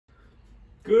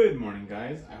Good morning,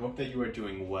 guys. I hope that you are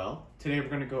doing well. Today we're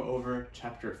going to go over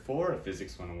Chapter 4 of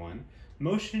Physics 101,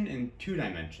 Motion in 2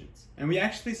 Dimensions. And we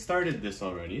actually started this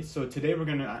already, so today we're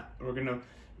gonna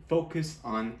focus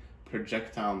on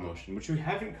projectile motion, which we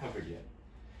haven't covered yet.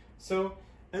 So,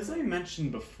 as I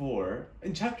mentioned before,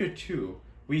 in Chapter 2,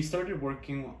 we started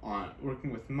working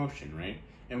with motion, right?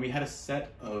 And we had a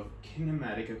set of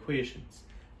kinematic equations.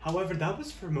 However, that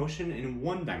was for motion in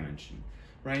 1 dimension,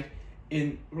 right?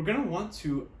 We're going to want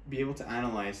to be able to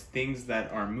analyze things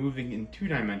that are moving in 2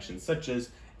 dimensions, such as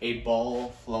a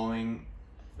ball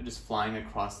just flying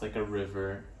across like a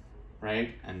river,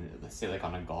 right? And let's say like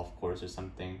on a golf course or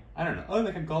something. I don't know. Oh,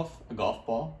 like a golf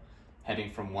ball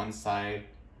heading from one side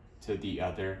to the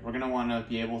other. We're going to want to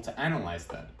be able to analyze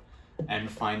that and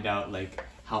find out like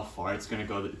how far it's going to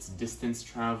go, its distance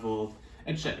traveled,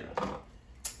 etc.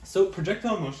 So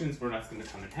projectile motion is where that's going to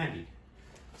come in handy.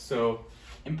 So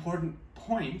important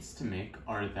points to make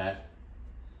are that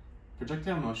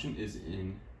projectile motion is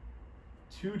in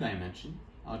 2 dimension.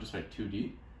 I'll just write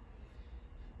 2D.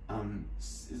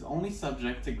 Is only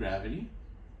subject to gravity.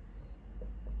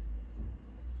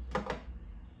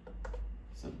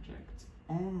 Subject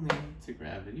only to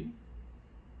gravity,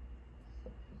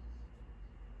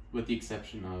 with the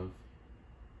exception of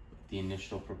the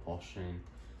initial propulsion.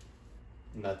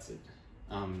 And that's it.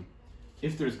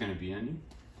 If there's going to be any.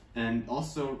 And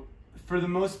also, for the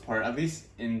most part, at least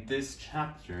in this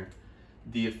chapter,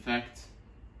 the effect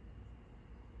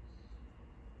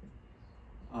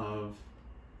of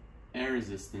air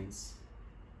resistance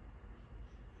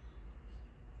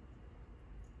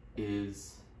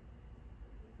is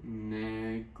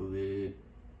negligible.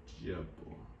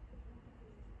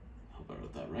 I hope I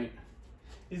wrote that right.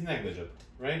 Is negligible,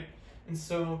 right? And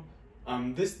so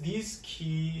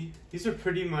these are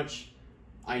pretty much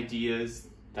ideas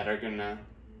that are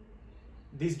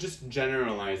these just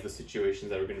generalize the situations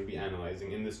that we're going to be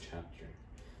analyzing in this chapter,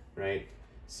 right?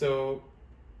 So,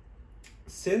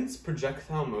 since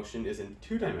projectile motion is in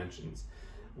 2 dimensions,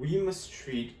 we must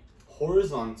treat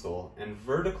horizontal and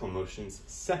vertical motions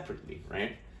separately,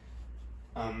 right?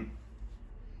 And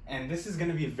this is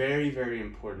going to be very, very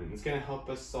important. It's going to help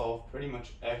us solve pretty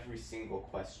much every single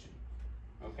question,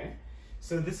 okay?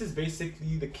 So this is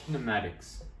basically the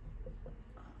kinematics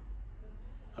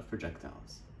of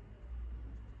projectiles.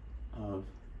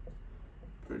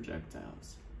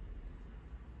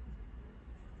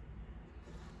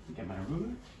 Get my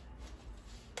ruler.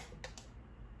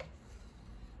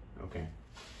 Okay.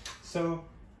 So,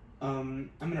 I'm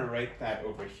gonna write that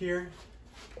over here.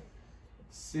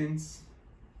 Since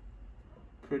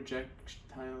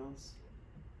projectiles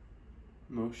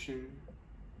motion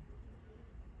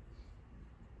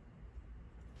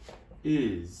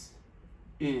is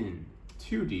in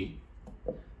 2D,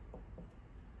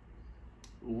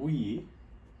 we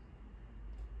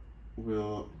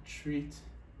will treat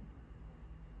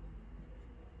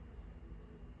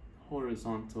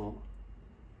horizontal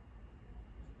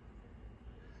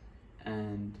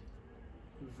and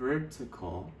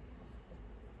vertical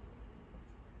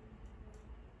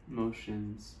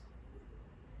motions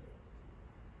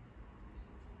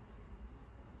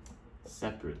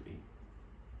separately,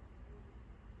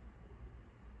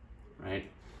 right?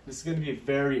 This is going to be a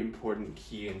very important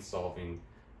key in solving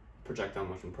projectile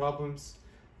motion problems.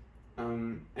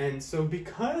 And so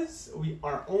because we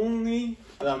are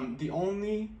the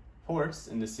only force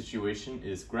in this situation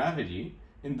is gravity,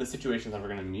 in the situations that we're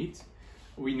going to meet,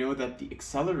 we know that the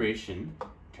acceleration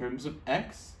in terms of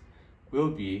x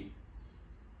will be,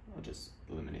 I'll just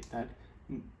eliminate that,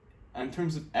 in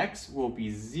terms of x will be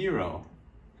 0,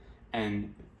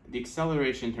 and the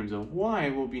acceleration in terms of y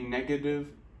will be negative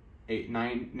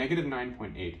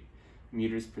 9.8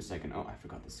 meters per second. Oh, I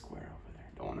forgot the square over there.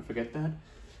 Don't want to forget that.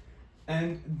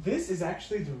 And this is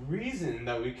actually the reason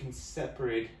that we can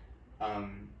separate,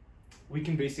 we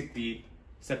can basically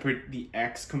separate the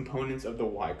x components of the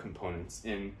y components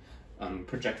in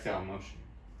projectile motion.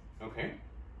 Okay?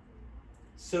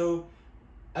 So,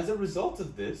 as a result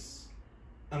of this,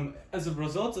 as a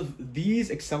result of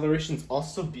these accelerations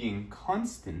also being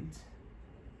constant,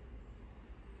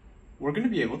 we're going to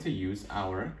be able to use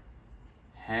our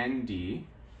handy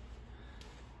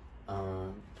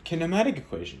kinematic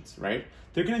equations, right?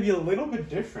 They're going to be a little bit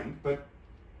different, but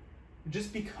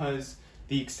just because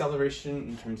the acceleration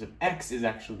in terms of x is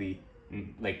actually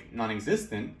like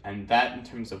non-existent, and that in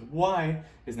terms of y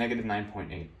is negative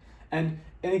 9.8. And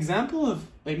an example of,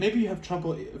 like, maybe you have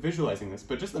trouble visualizing this,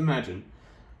 but just imagine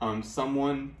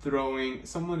someone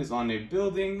is on a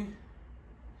building,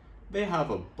 they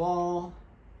have a ball,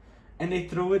 and they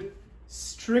throw it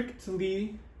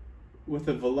strictly with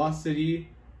a velocity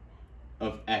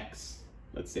of x,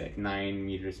 let's say like 9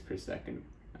 meters per second.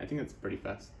 I think that's pretty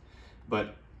fast.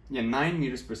 But yeah, 9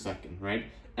 meters per second, right?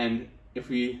 And if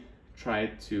we try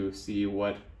to see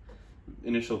what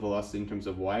initial velocity in terms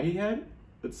of y he had,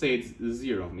 let's say it's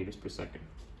 0 meters per second,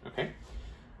 okay?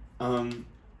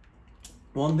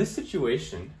 Well, in this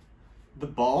situation, the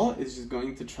ball is just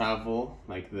going to travel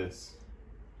like this.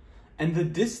 And the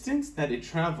distance that it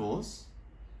travels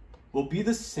will be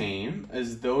the same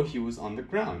as though he was on the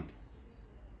ground,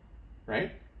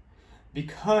 right?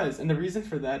 Because, and the reason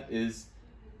for that is,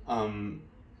 well,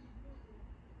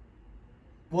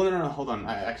 no, hold on.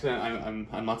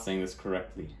 I'm not saying this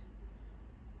correctly.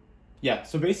 Yeah,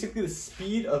 so basically the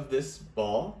speed of this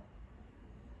ball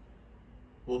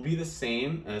will be the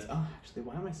same as, oh, actually,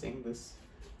 why am I saying this?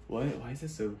 Why is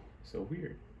this so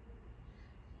weird?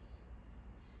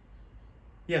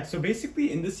 Yeah, so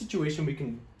basically in this situation we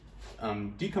can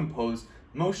decompose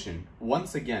motion.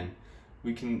 Once again,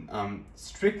 we can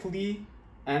strictly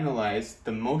analyze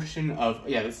the motion of,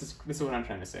 yeah, this is what I'm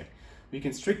trying to say. We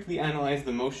can strictly analyze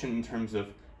the motion in terms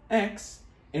of x,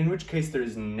 in which case there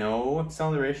is no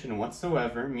acceleration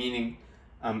whatsoever, meaning,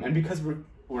 and because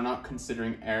we're not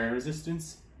considering air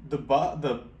resistance, the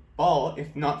ball,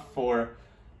 if not for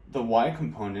the y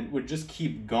component, would just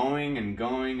keep going and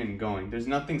going and going. There's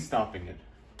nothing stopping it,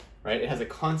 right? It has a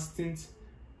constant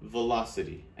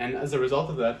velocity. And as a result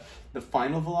of that, the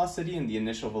final velocity and the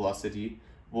initial velocity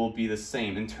will be the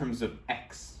same in terms of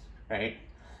x, right?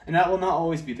 And that will not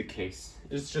always be the case.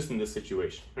 It's just in this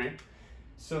situation, right?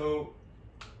 So,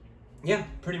 yeah,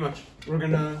 pretty much. We're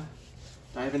gonna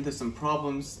dive into some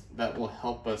problems that will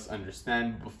help us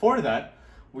understand. Before that,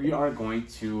 we are going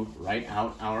to write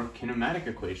out our kinematic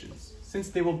equations, since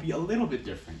they will be a little bit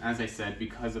different, as I said,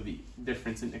 because of the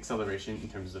difference in acceleration in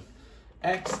terms of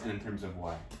x and in terms of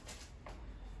y.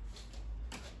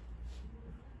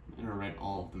 I'm gonna write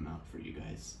all of them out for you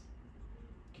guys.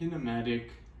 Kinematic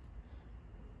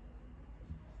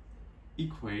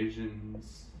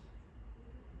equations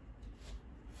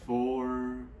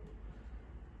for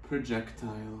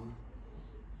projectile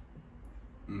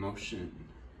motion.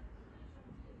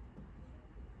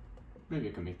 Maybe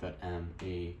I can make that M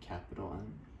a capital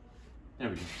M. There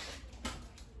we go.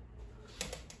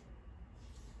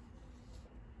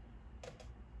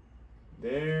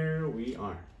 There we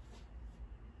are.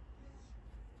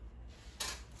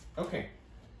 Okay,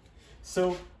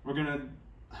 so we're gonna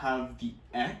have the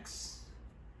x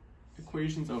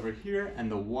equations over here and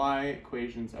the y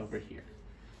equations over here.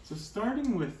 So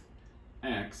starting with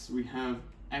x, we have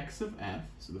x of f,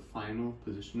 so the final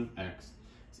position of x,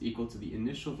 is equal to the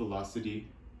initial velocity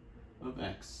of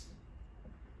x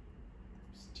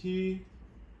t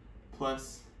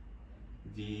plus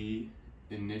the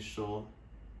initial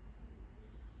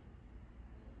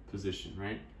position,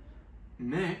 right?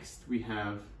 Next, we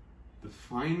have the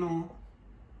final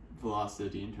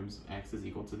velocity in terms of x is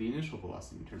equal to the initial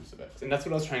velocity in terms of x. And that's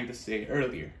what I was trying to say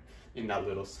earlier in that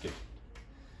little skip.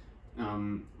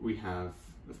 We have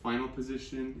the final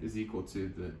position is equal to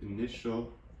the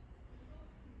initial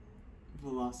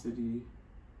velocity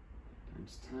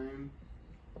times time,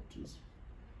 which is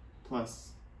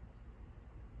plus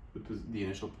the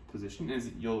initial position. As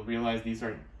you'll realize, these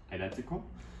are identical.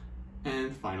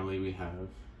 And finally, we have,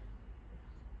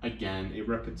 again, a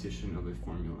repetition of a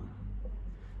formula,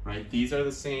 right? These are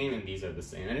the same and these are the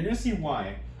same. And you're gonna see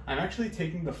why. I'm actually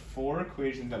taking the 4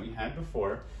 equations that we had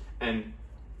before and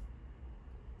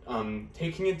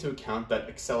taking into account that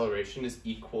acceleration is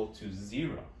equal to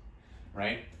 0,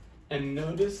 right? And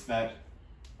notice that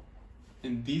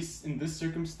in these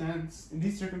circumstances,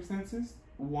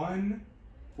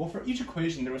 well, for each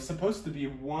equation, there was supposed to be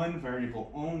one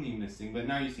variable only missing, but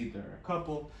now you see there are a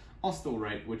couple. I'll still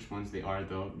write which ones they are,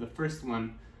 though. The first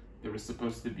one, there was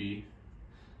supposed to be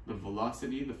the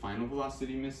velocity, the final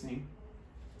velocity missing.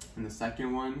 And the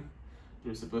second one,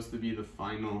 there was supposed to be the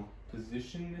final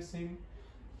position missing.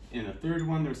 In the third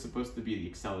one, there was supposed to be the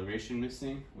acceleration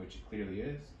missing, which it clearly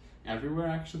is, everywhere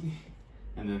actually.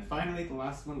 And then finally, the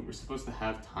last one, we're supposed to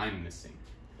have time missing.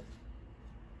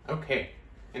 Okay.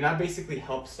 And that basically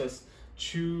helps us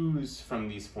choose from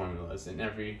these formulas in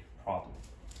every problem.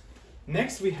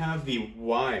 Next, we have the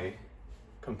y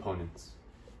components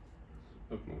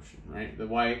of motion, right? The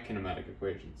y kinematic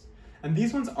equations. And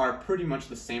these ones are pretty much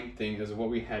the same thing as what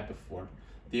we had before.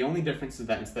 The only difference is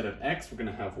that instead of x, we're going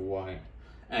to have y.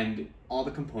 And all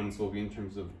the components will be in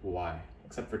terms of y,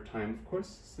 except for time, of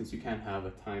course, since you can't have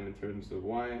a time in terms of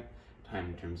y, time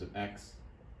in terms of x.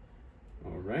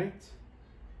 All right.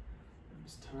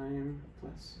 Time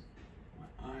plus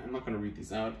I. I'm not going to read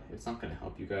these out. It's not going to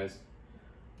help you guys.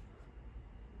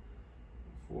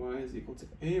 y is equal to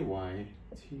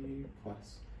AYT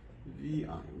plus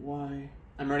VIY.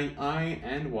 I'm writing I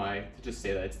and Y to just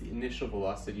say that it's the initial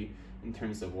velocity in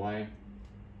terms of Y.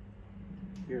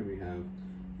 Here we have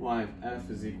y of f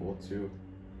is equal to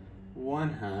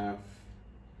 1/2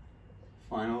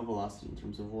 final velocity in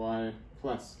terms of Y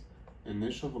plus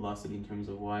initial velocity in terms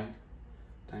of Y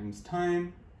times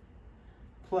time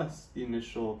plus the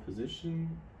initial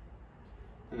position.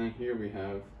 And then here we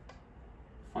have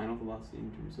final velocity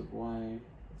in terms of Y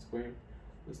squared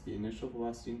plus the initial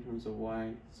velocity in terms of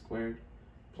Y squared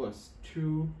plus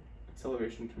 2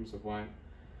 acceleration in terms of Y.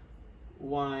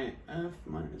 YF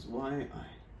minus YI.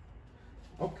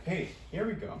 Okay, here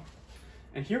we go.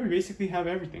 And here we basically have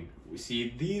everything. We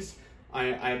see these,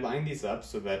 I line these up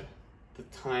so that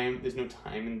there's no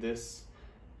time in this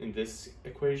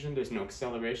equation, there's no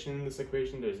acceleration in this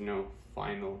equation, there's no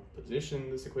final position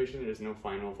in this equation, there's no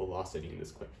final velocity in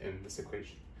this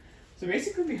equation. So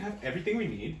basically we have everything we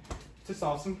need to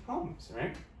solve some problems,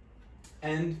 right?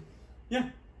 And yeah,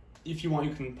 if you want,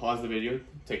 you can pause the video,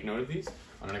 take note of these.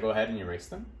 I'm gonna go ahead and erase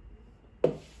them.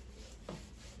 All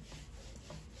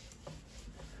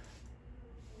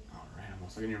right, I'm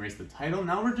also gonna erase the title.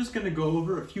 Now we're just gonna go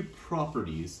over a few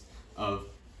properties of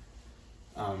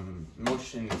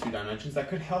motion in 2 dimensions that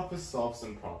could help us solve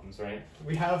some problems, right?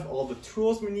 We have all the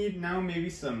tools we need, now maybe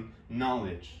some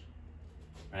knowledge,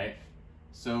 right?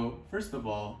 So first of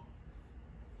all,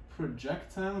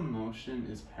 projectile motion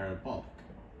is parabolic.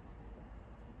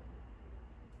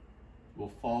 Will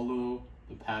follow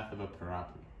the path of a parabola,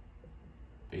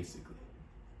 basically.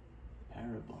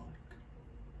 Parabolic.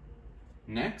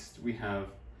 Next, we have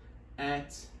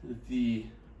at the,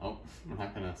 oh, we're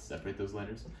not gonna separate those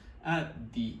letters.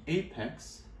 At the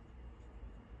apex,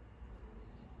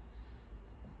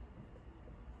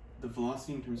 the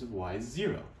velocity in terms of y is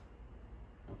 0.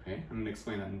 Okay, I'm gonna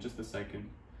explain that in just a second.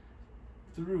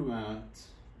 Throughout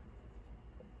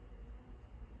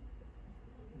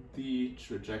the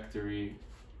trajectory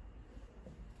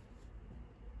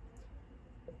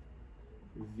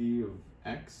v of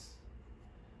x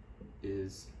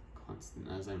is constant,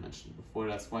 as I mentioned before.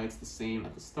 That's why it's the same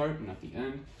at the start and at the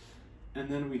end. And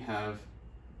then we have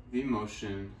the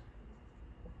motion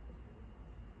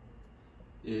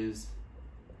is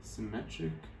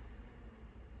symmetric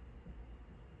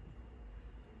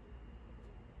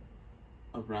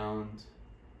around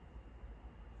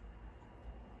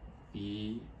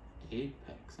the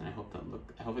apex. And I hope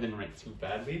I didn't write too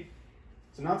badly.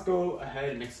 So now let's go ahead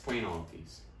and explain all of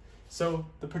these. So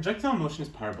the projectile motion is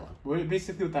parabolic.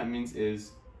 Basically what that means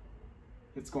is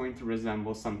it's going to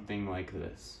resemble something like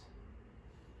this,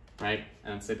 right?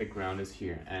 And let's say the ground is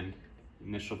here and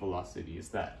initial velocity is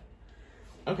that.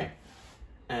 Okay,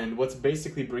 and what's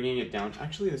basically bringing it down,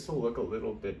 actually this will look a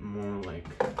little bit more like,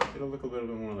 it'll look a little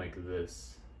bit more like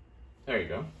this. There you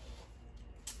go.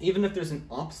 Even if there's an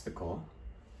obstacle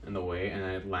in the way and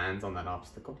then it lands on that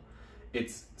obstacle,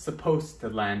 it's supposed to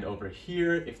land over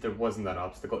here. If there wasn't that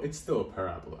obstacle, it's still a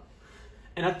parabola.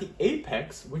 And at the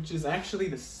apex, which is actually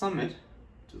the summit,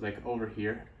 which is like over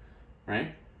here,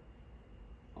 right?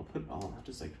 I'll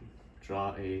just like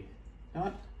draw a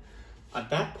dot. At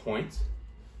that point,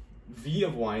 v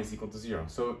of y is equal to 0.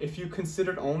 So if you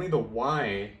considered only the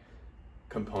y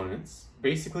components,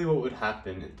 basically what would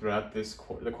happen throughout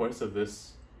the course of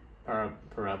this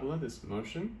parabola, this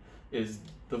motion, is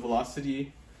the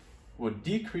velocity would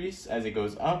decrease as it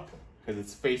goes up because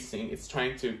it's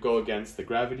trying to go against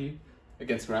gravity,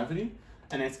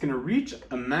 and it's going to reach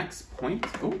a max point.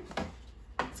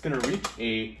 It's going to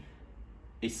reach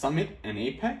a summit, an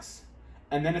apex,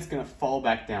 and then it's going to fall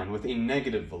back down with a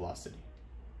negative velocity,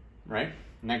 right?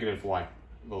 Negative y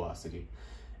velocity.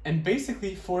 And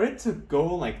basically for it to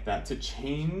go like that, to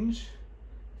change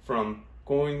from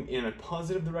going in a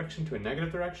positive direction to a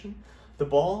negative direction, the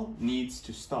ball needs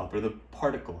to stop, or the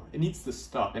particle, it needs to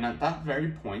stop. And at that very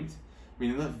point, we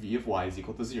know that v of y is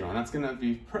equal to 0. And that's going to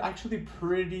be actually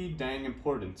pretty dang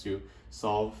important to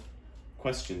solve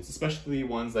questions, especially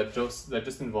ones that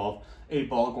just involve a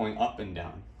ball going up and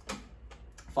down.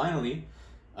 Finally,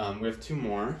 we have 2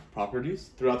 more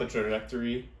properties. Throughout the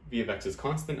trajectory, v of x is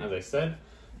constant, as I said.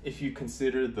 If you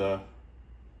consider the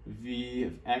v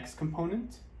of x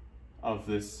component of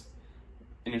this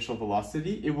initial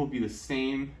velocity, it will be the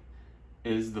same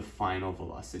as the final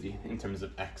velocity in terms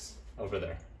of x over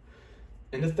there.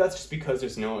 And that's just because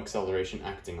there's no acceleration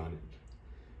acting on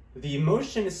it. The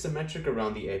motion is symmetric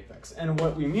around the apex. And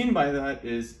what we mean by that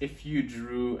is if you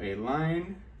drew a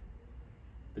line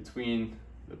between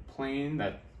the plane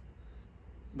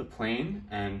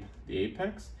and the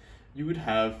apex, you would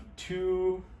have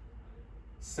 2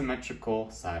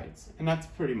 symmetrical sides. And that's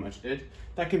pretty much it.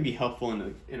 That can be helpful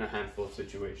in a handful of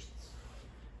situations.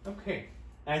 Okay,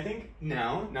 and I think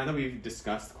now that we've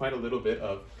discussed quite a little bit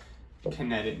of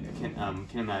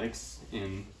kinematics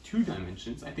in 2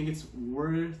 dimensions, I think it's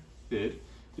worth it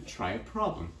to try a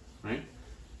problem, right?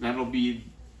 That'll be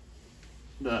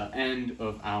the end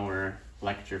of our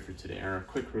lecture for today, our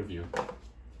quick review.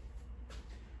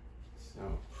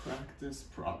 So, practice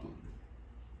problem.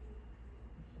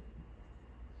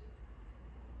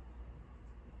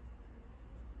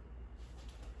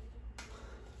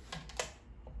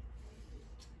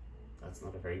 That's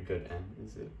not a very good end,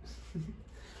 is it?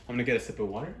 I'm gonna get a sip of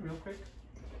water real quick.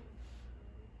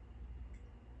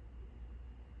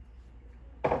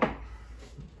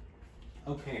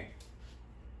 Okay,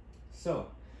 so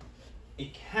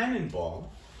a cannonball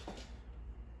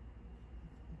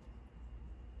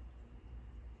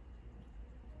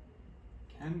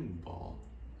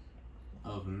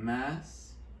of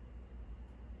mass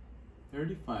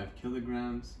 35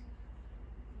 kilograms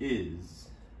is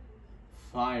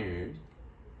fired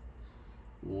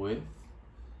with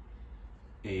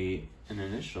an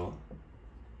initial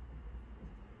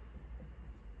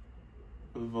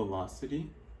velocity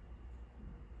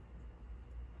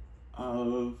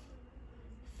of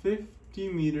 50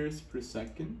 meters per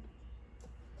second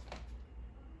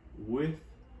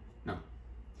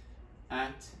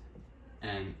at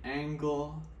an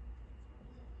angle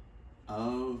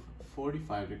of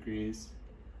 45 degrees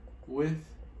with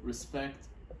respect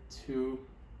to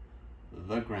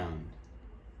the ground.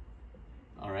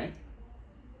 All right?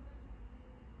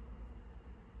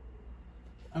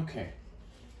 Okay.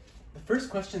 The first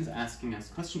question is asking us,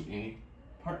 question A,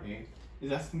 part A,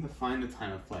 is asking to find the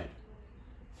time of flight.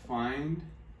 Find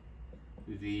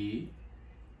the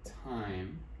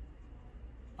time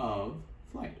of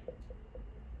flight.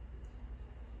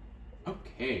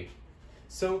 Okay.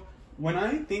 So when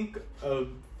I think of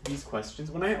these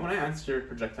questions, when I answer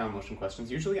projectile motion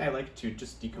questions, usually I like to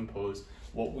just decompose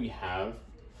what we have.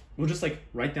 We'll just like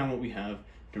write down what we have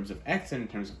in terms of x and in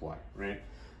terms of y, right?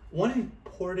 One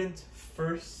important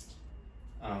first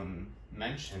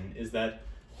mention is that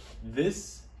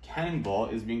this cannonball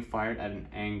is being fired at an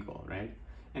angle, right?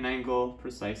 An angle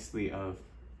precisely of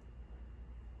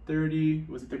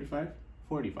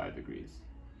 45 degrees,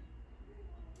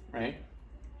 right?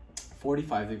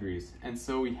 45 degrees. And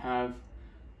so we have,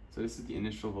 so this is the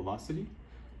initial velocity.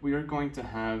 We are going to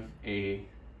have a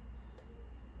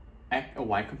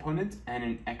y component and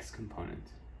an x component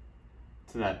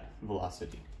to that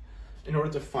velocity. In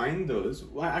order to find those,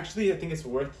 well, actually I think it's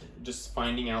worth just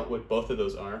finding out what both of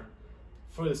those are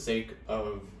for the sake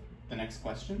of the next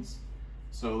questions.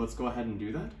 So let's go ahead and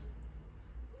do that.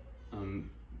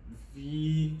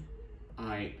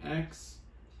 Vix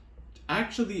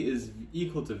actually is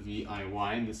equal to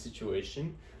Viy in this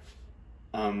situation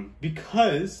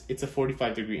because it's a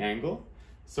 45-degree angle.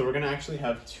 So we're going to actually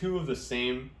have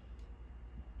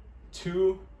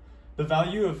the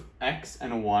value of x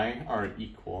and y are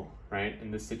equal, right?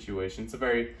 In this situation, it's a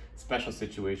very special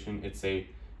situation. It's a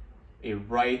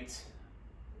right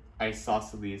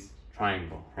isosceles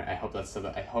triangle, right? I hope I said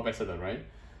that right.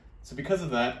 So because of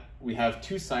that, we have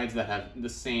two sides that have the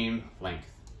same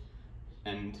length.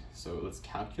 And so let's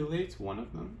calculate one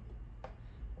of them.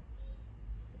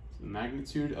 So the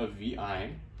magnitude of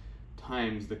Vi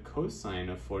times the cosine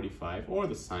of 45, or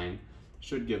the sine,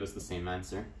 should give us the same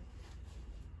answer.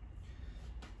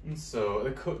 And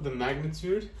so the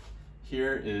magnitude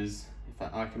here is, if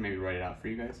I can maybe write it out for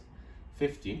you guys,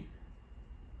 50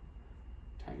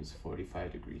 times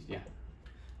 45 degrees. Yeah,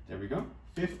 there we go.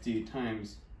 50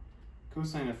 times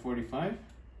cosine of 45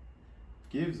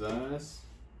 gives us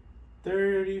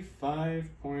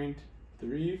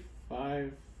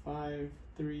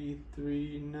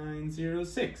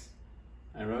 35.355333906.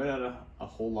 I wrote out a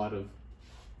whole lot of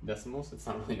decimals. It's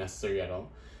not really necessary at all.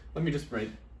 Let me just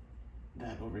write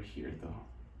that over here though,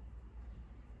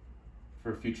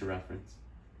 for future reference.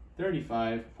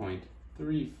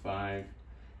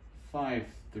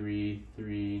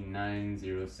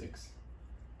 35.355333906,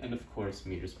 and of course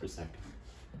meters per second.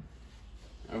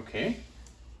 Okay,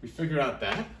 we figured out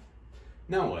that.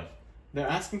 Now what? They're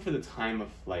asking for the time of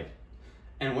flight.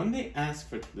 And when they ask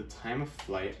for the time of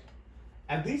flight,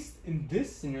 at least in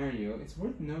this scenario, it's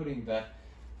worth noting that,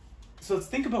 so let's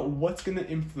think about what's going to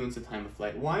influence the time of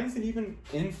flight. Why is it even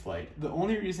in flight? The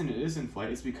only reason it is in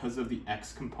flight is because of the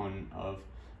x component of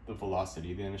the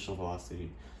velocity, the initial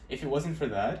velocity. If it wasn't for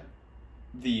that,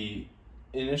 the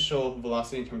initial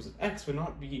velocity in terms of x would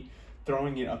not be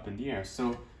throwing it up in the air.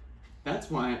 So that's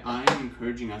why I'm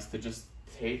encouraging us to just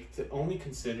only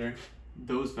consider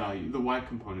those values, the y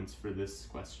components for this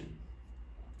question.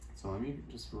 So let me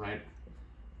just write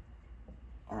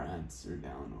our answer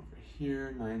down over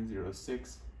here,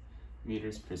 906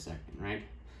 meters per second, right?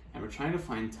 And we're trying to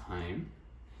find time.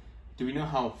 Do we know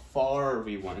how far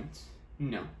we went?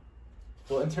 No.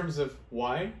 Well, in terms of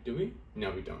y, do we?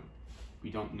 No, we don't. We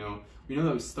don't know. We know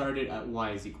that we started at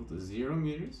y is equal to 0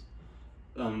 meters.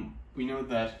 We know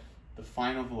that the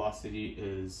final velocity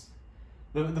is,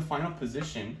 the final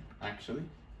position, actually,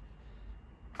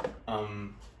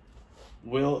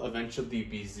 will eventually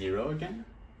be 0 again.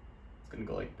 It's gonna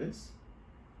go like this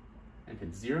and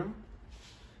hit 0.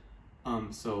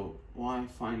 So y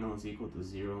final is equal to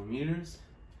 0 meters.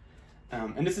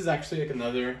 And this is actually like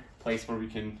another place where we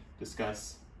can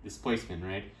discuss displacement,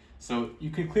 right? So you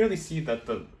can clearly see that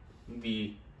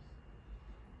we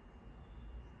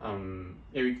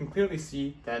can clearly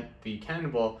see that the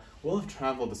cannonball will have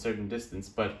traveled a certain distance,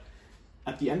 but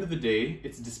at the end of the day,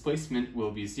 its displacement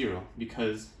will be 0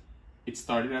 because it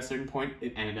started at a certain point,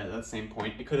 it ended at that same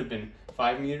point. It could have been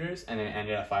 5 meters and then it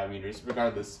ended at 5 meters,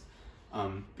 regardless.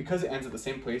 Because it ends at the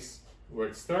same place where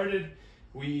it started,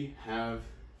 we have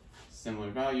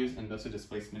similar values and thus a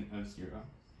displacement of 0.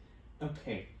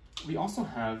 Okay, we also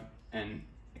have an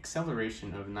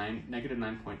acceleration of negative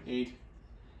 9.8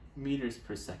 meters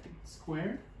per second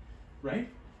squared, right?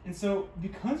 And so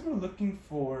because we're looking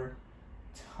for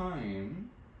time,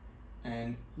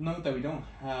 and note that we don't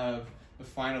have the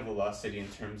final velocity in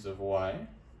terms of y,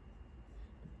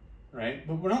 right?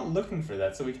 But we're not looking for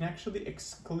that, so we can actually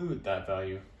exclude that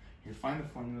value. You find a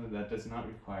formula that does not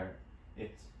require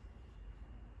it.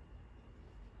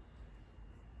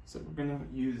 So we're gonna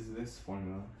use this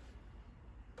formula.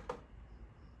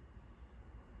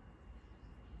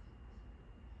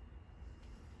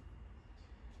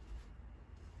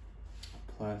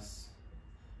 Plus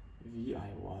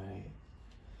VIY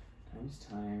times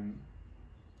time.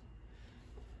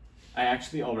 I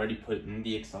actually already put in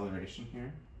the acceleration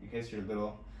here, in case you're a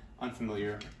little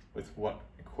unfamiliar with what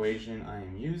equation I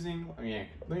am using.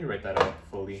 Let me write that out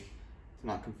fully to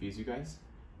not confuse you guys.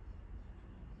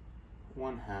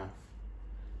 1/2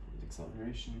 is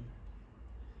acceleration,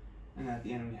 and at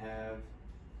the end we have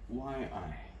yi.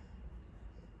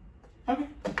 Okay,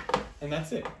 and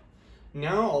that's it.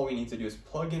 Now all we need to do is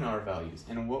plug in our values,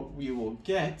 and what we will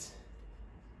get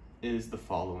is the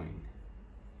following.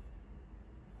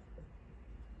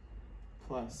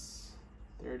 Plus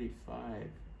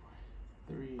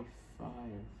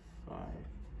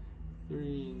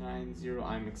 35,355,390.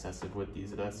 I'm excessive with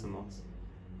these decimals.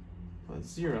 Plus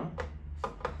 0.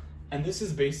 And this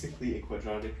is basically a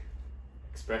quadratic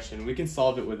expression. We can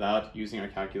solve it without using our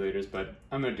calculators, but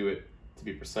I'm going to do it to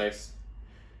be precise.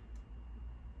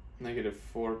 Negative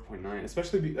 4.9,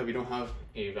 especially that we don't have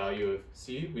a value of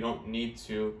c. We don't need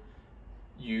to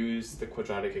use the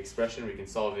quadratic expression. We can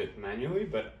solve it manually,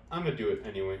 but I'm going to do it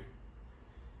anyway.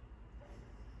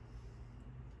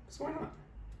 So why not?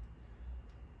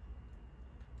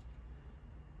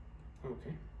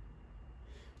 Okay.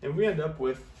 And we end up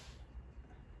with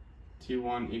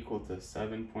T1 equal to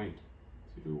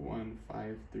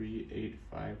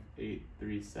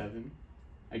 7.215385837.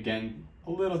 Again,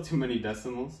 a little too many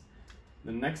decimals.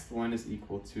 The next one is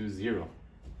equal to 0.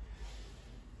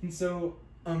 And so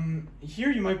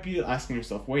here you might be asking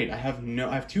yourself, wait, I have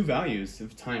 2 values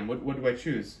of time. What do I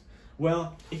choose?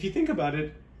 Well, if you think about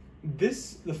it,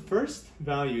 the first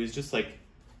value is just like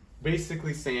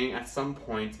basically saying at some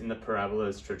point in the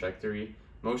parabola's trajectory,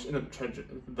 motion,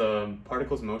 the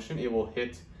particle's motion, it will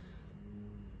hit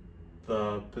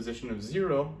the position of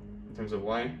 0 in terms of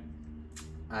y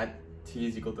at t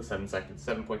is equal to 7 seconds,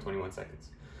 7.21 seconds.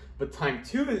 But time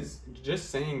 2 is just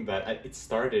saying that it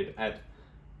started at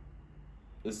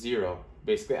 0,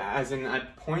 basically, as in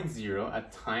at point 0,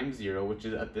 at time 0, which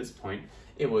is at this point,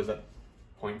 it was at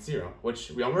point 0,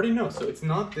 which we already know. So it's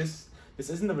not this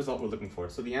isn't the result we're looking for.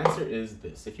 So the answer is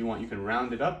this. If you want, you can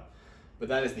round it up, but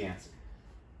that is the answer.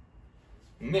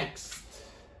 Next.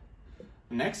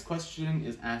 The next question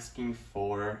is asking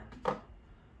for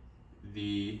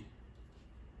the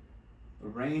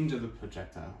range of the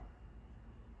projectile.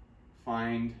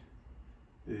 Find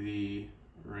the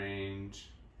range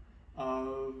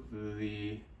of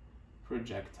the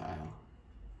projectile.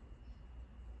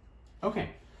 Okay,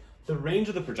 the range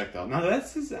of the projectile. Now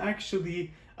this is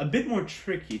actually a bit more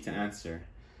tricky to answer,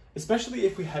 especially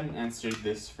if we hadn't answered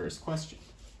this first question.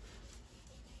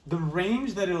 The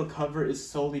range that it'll cover is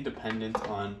solely dependent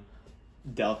on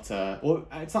delta. Well,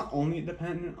 it's not only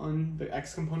dependent on the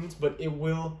x components, but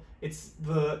it's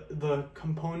the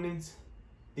component,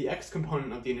 the x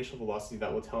component of the initial velocity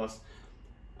that will tell us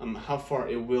how far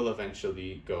it will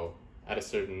eventually go. at a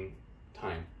certain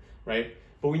time, right?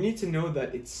 But we need to know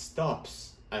that it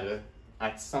stops at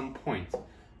some point.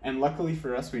 And luckily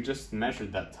for us, we just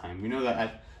measured that time. We know that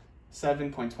at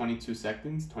 7.22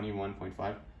 seconds,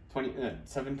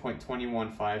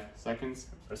 7.215 seconds,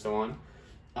 or so on,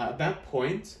 at that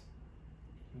point,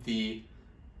 the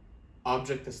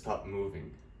object has stopped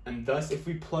moving. And thus, if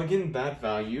we plug in that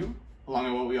value, along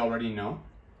with what we already know,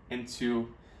 into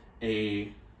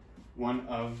one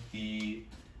of the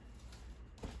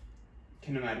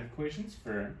kinematic equations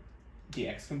for the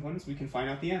x components, we can find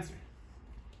out the answer.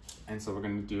 And so we're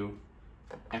going to do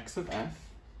x of f.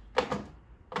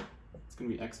 It's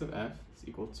going to be x of f is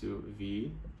equal to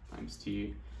v times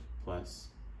t plus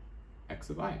x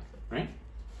of I, right?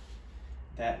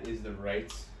 That is the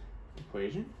right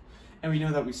equation. And we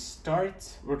know that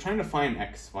we're trying to find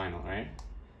x final, right?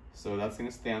 So that's going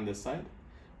to stay on this side.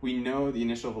 We know the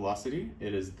initial velocity,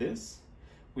 it is this.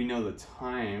 We know the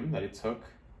time that it took,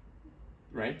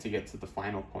 right, to get to the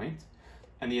final point.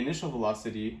 And the initial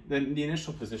velocity, then the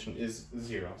initial position is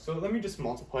 0. So let me just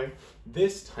multiply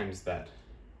this times that.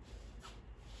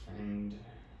 And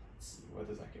let's see, what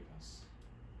does that give us?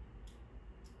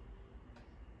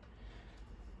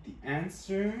 The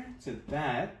answer to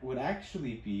that would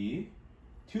actually be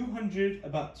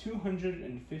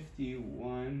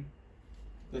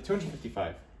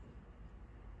 255.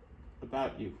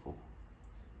 About equal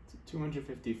to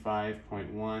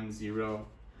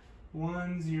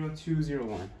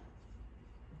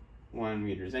 255.1010201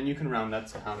 meters. And you can round that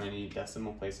to how many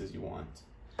decimal places you want.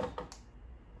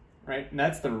 Right? And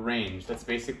that's the range. That's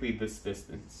basically this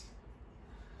distance.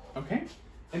 Okay?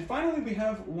 And finally, we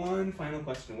have one final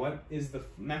question. What is the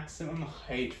maximum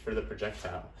height for the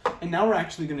projectile? And now we're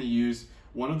actually going to use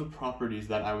one of the properties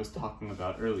that I was talking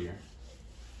about earlier.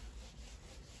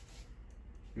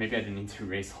 Maybe I didn't need to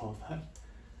erase all of that.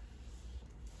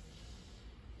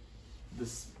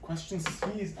 This question C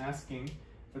is asking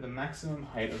for the maximum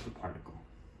height of the particle.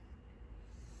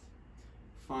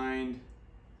 Find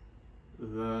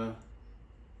the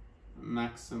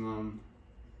maximum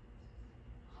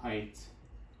height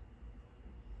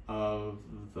of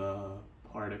the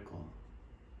particle.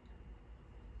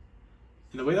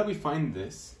 And the way that we find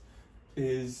this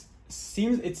is,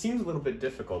 it seems a little bit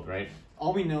difficult, right?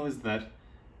 All we know is that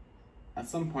at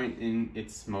some point in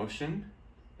its motion,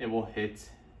 it will hit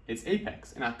its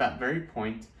apex. And at that very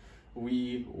point,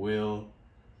 we will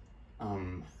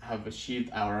have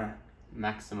achieved our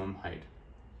maximum height,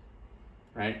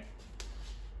 right?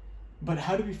 But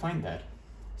how do we find that?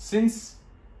 Since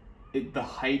the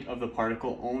height of the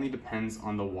particle only depends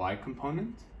on the y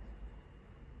components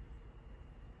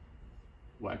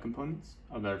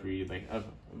of every, of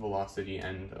velocity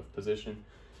and of position.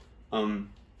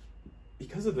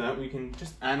 Because of that, we can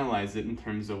just analyze it in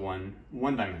terms of one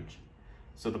dimension.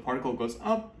 So the particle goes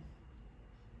up,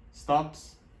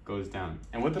 stops, goes down.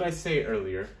 And what did I say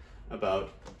earlier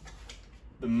about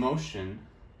the motion?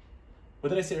 What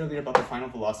did I say earlier about the final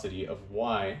velocity of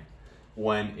y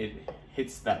when it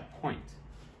hits that point?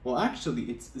 Well, actually,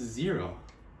 it's 0.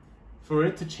 For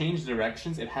it to change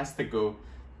directions, it has to go,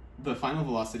 the final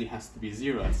velocity has to be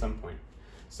 0 at some point.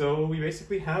 So we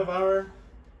basically have our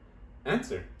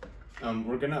answer. I'm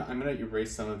gonna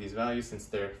erase some of these values since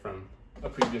they're from a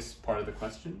previous part of the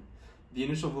question. The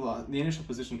initial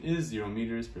position is 0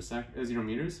 meters per second, 0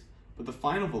 meters, but the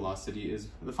final velocity is,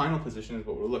 the final position is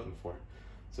what we're looking for.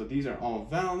 So these are all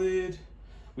valid.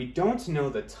 We don't know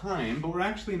the time, but we're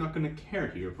actually not going to care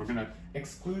here. We're going to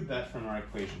exclude that from our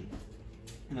equation.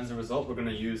 And as a result, we're going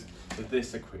to use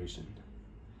this equation.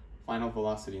 Final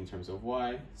velocity in terms of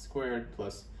y squared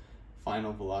plus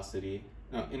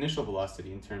initial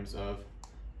velocity in terms of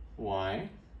y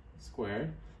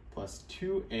squared plus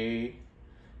 2a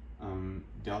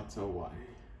delta y.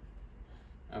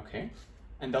 Okay,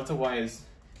 and delta y is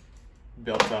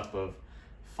built up of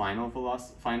final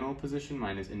position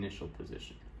minus initial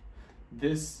position.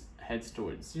 This heads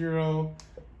towards 0,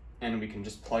 and we can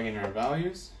just plug in our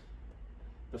values.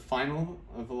 The final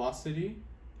velocity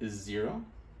is 0.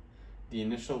 The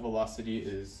initial velocity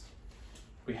is,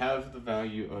 we have the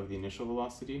value of the initial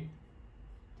velocity in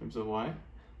terms of y.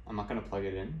 I'm not going to plug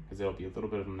it in because it'll be a little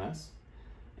bit of a mess.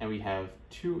 And we have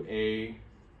 2a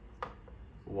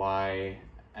yf.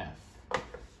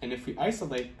 And if we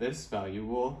isolate this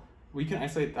value, we can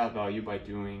isolate that value by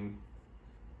doing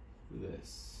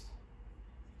this.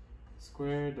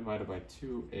 Squared divided by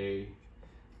 2a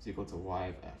is equal to y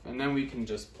of f. And then we can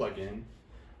just plug in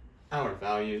our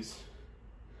values.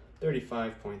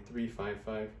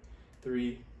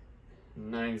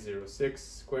 35.3553,906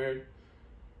 squared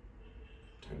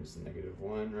times negative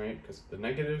 1, right? Because the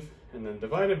negative, and then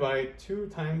divided by 2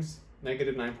 times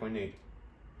negative 9.8.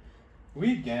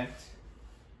 We get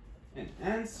an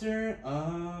answer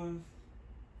of...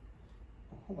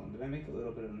 Oh, hold on, did I make a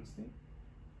little bit of a mistake?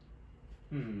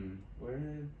 Where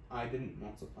did... I didn't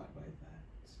multiply by that.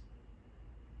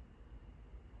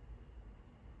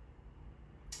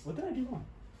 What did I do wrong?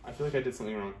 I feel like I did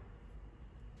something wrong.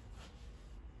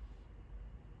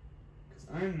 Because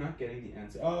I'm not getting the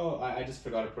answer. Oh, I just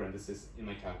forgot a parenthesis in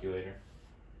my calculator.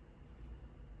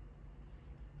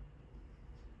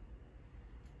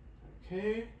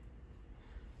 Okay.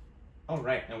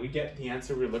 Alright, and we get the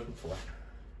answer we're looking for,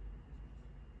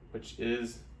 which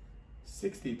is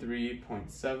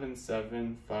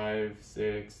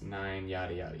 63.77569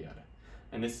 yada yada yada.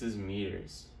 And this is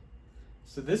meters.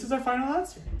 So this is our final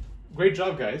answer. Great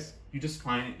job, guys. You just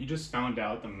found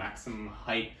out the maximum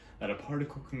height that a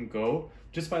particle can go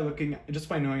just by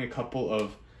knowing a couple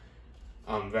of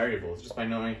variables, just by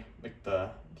knowing like the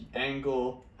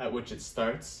angle at which it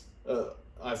starts,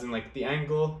 as in like the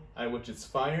angle at which it's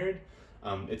fired,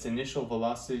 its initial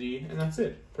velocity, and that's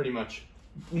it, pretty much.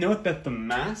 Note that the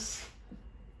mass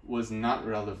was not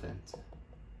relevant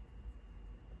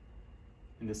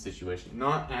in this situation.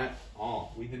 Not at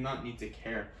all. We did not need to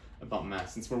care about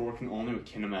mass since we're working only with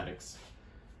kinematics.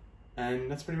 And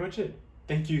that's pretty much it.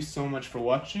 Thank you so much for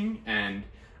watching, and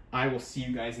I will see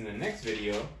you guys in the next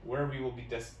video where we will be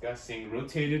discussing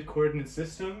rotated coordinate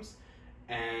systems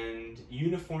and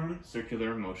uniform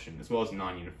circular motion, as well as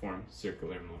non-uniform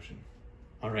circular motion.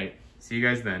 All right, see you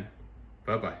guys then.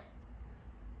 Bye-bye.